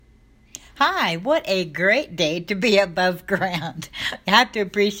Hi, what a great day to be above ground. You have to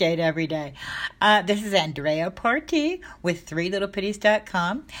appreciate every day. This is Andrea Parti with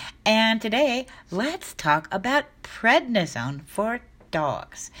threelittlepitties.com, and today let's talk about prednisone for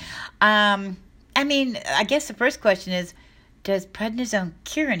dogs. I guess the first question is, does prednisone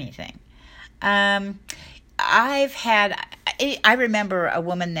cure anything? I remember a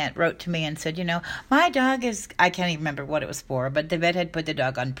woman that wrote to me and said, my dog I can't even remember what it was for, but the vet had put the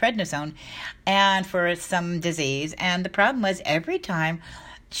dog on prednisone and for some disease. And the problem was every time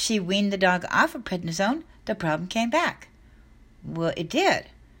she weaned the dog off of prednisone, the problem came back. Well, it did,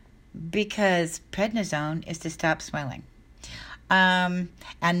 because prednisone is to stop swelling. And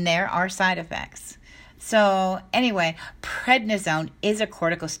there are side effects. So anyway, prednisone is a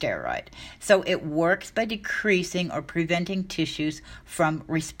corticosteroid. So it works by decreasing or preventing tissues from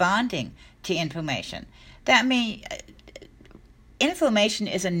responding to inflammation. That means inflammation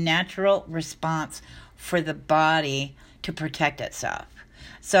is a natural response for the body to protect itself.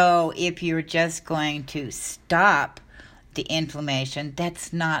 So if you're just going to stop the inflammation,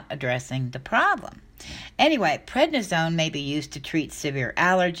 that's not addressing the problem. Anyway, prednisone may be used to treat severe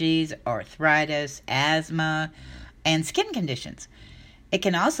allergies, arthritis, asthma, and skin conditions. It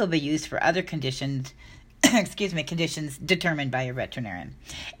can also be used for other conditions, conditions determined by a veterinarian.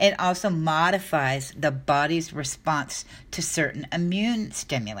 It also modifies the body's response to certain immune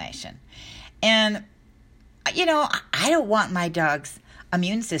stimulation. And, I don't want my dog's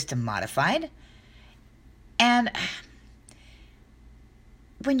immune system modified. And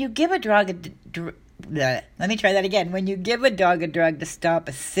when you give a drug When you give a dog a drug to stop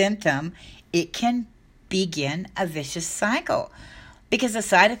a symptom, it can begin a vicious cycle because the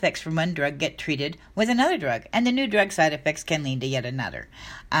side effects from one drug get treated with another drug, and the new drug side effects can lead to yet another.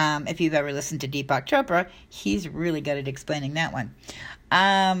 If you've ever listened to Deepak Chopra, he's really good at explaining that one.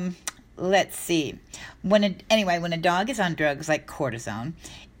 Let's see. When a dog is on drugs like cortisone,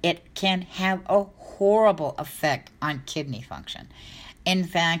 it can have a horrible effect on kidney function. In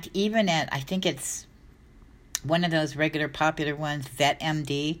fact, even I think it's one of those regular popular ones,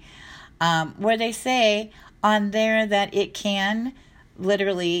 VetMD, where they say on there that it can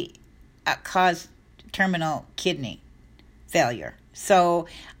literally cause terminal kidney failure. So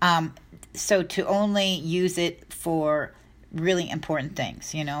to only use it for really important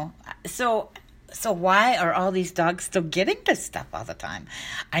things, So why are all these dogs still getting this stuff all the time?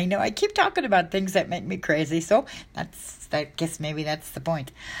 I know I keep talking about things that make me crazy, so I guess maybe that's the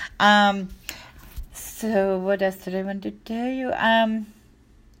point. So what else did I want to tell you? And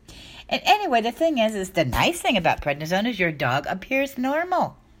anyway, the thing is the nice thing about prednisone is your dog appears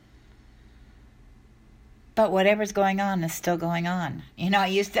normal. But whatever's going on is still going on.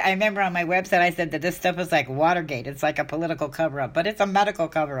 I remember on my website I said that this stuff is like Watergate. It's like a political cover-up, but it's a medical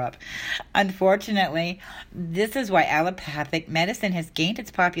cover-up. Unfortunately, this is why allopathic medicine has gained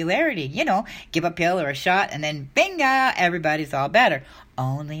its popularity. Give a pill or a shot and then bingo, everybody's all better.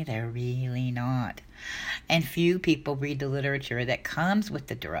 Only they're really not. And few people read the literature that comes with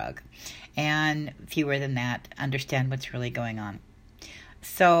the drug. And fewer than that understand what's really going on.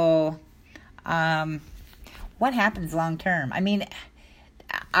 So, what happens long term?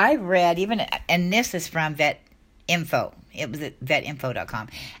 I read and this is from Vet Info. It was at vetinfo.com.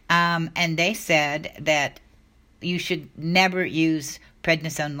 And they said that you should never use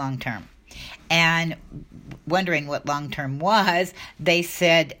prednisone long term. And wondering what long term was, they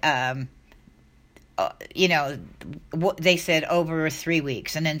said, they said over 3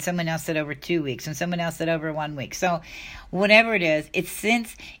 weeks, and then someone else said over 2 weeks, and someone else said over 1 week. So whatever it is,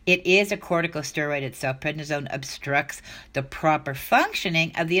 since it is a corticosteroid itself, prednisone obstructs the proper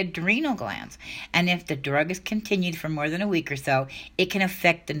functioning of the adrenal glands. And if the drug is continued for more than a week or so, it can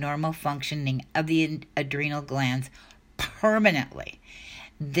affect the normal functioning of the adrenal glands permanently.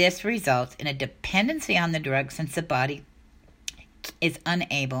 This results in a dependency on the drug since the body is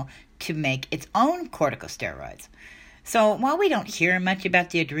unable to make its own corticosteroids. So while we don't hear much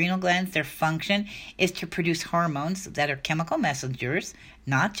about the adrenal glands, their function is to produce hormones that are chemical messengers,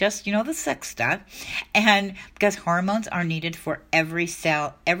 not just, the sex stuff. And because hormones are needed for every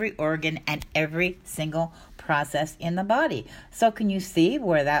cell, every organ, and every single process in the body. So can you see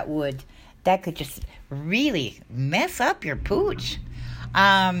where that could just really mess up your pooch?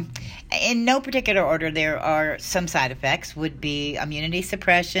 In no particular order, there are some side effects would be immunity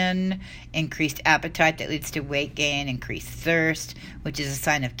suppression, increased appetite that leads to weight gain, increased thirst, which is a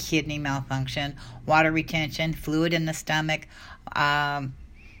sign of kidney malfunction, water retention, fluid in the stomach, a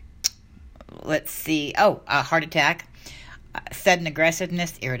heart attack, sudden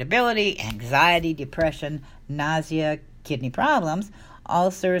aggressiveness, irritability, anxiety, depression, nausea, kidney problems,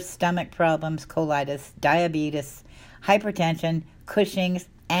 ulcers, stomach problems, colitis, diabetes, hypertension, Cushing's,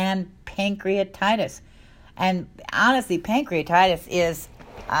 and pancreatitis. And honestly, pancreatitis is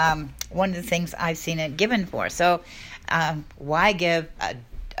one of the things I've seen it given for. So why give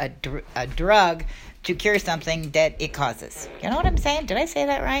a drug to cure something that it causes? You know what I'm saying? Did I say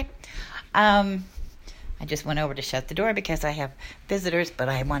that right? I just went over to shut the door because I have visitors, but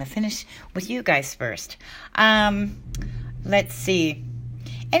I want to finish with you guys first. Let's see.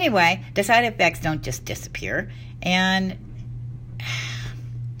 Anyway, the side effects don't just disappear. And,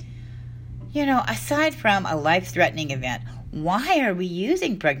 aside from a life-threatening event, why are we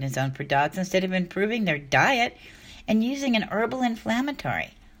using prednisone for dogs instead of improving their diet and using an herbal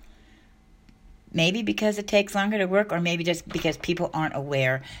inflammatory? Maybe because it takes longer to work, or maybe just because people aren't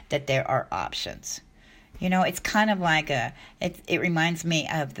aware that there are options. It's kind of like it reminds me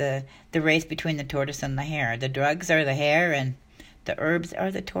of the race between the tortoise and the hare. The drugs are the hare and the herbs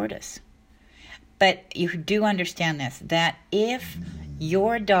are the tortoise. But you do understand this, that if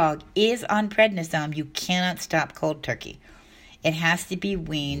your dog is on prednisone, you cannot stop cold turkey. It has to be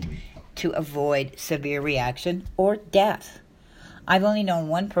weaned to avoid severe reaction or death. I've only known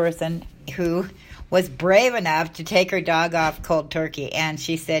one person who was brave enough to take her dog off cold turkey, and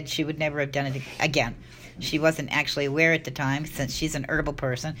she said she would never have done it again. She wasn't actually aware at the time, since she's an herbal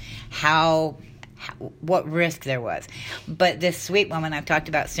person, what risk there was. But this sweet woman, I've talked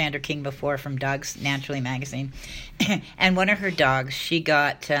about Sandra King before from Dogs Naturally magazine, and one of her dogs, she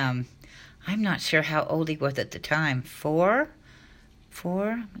got, I'm not sure how old he was at the time, 4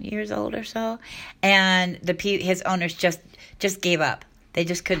 years old or so, and his owners just gave up. They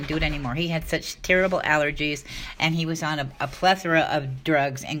just couldn't do it anymore. He had such terrible allergies, and he was on a plethora of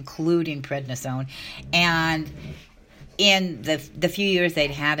drugs, including prednisone. And in the few years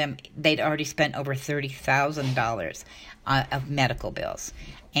they'd had him, they'd already spent over $30,000 of medical bills.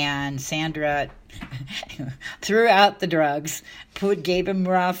 And Sandra threw out the drugs, gave him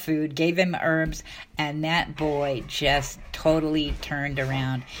raw food, gave him herbs, and that boy just totally turned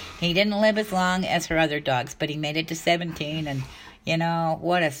around. He didn't live as long as her other dogs, but he made it to 17, and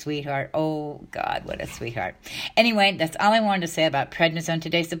what a sweetheart. Oh, God, what a sweetheart. Anyway, that's all I wanted to say about prednisone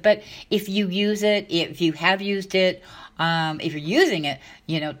today. But if you use it, if you have used it, if you're using it,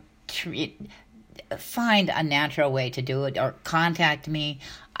 find a natural way to do it, or contact me.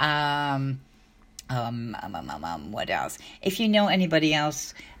 What else? If you know anybody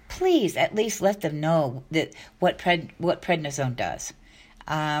else, please at least let them know that what prednisone does.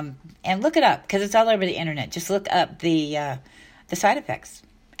 And look it up, because it's all over the internet. Just look up the side effects.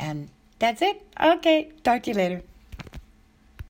 And that's it. Okay, talk to you later.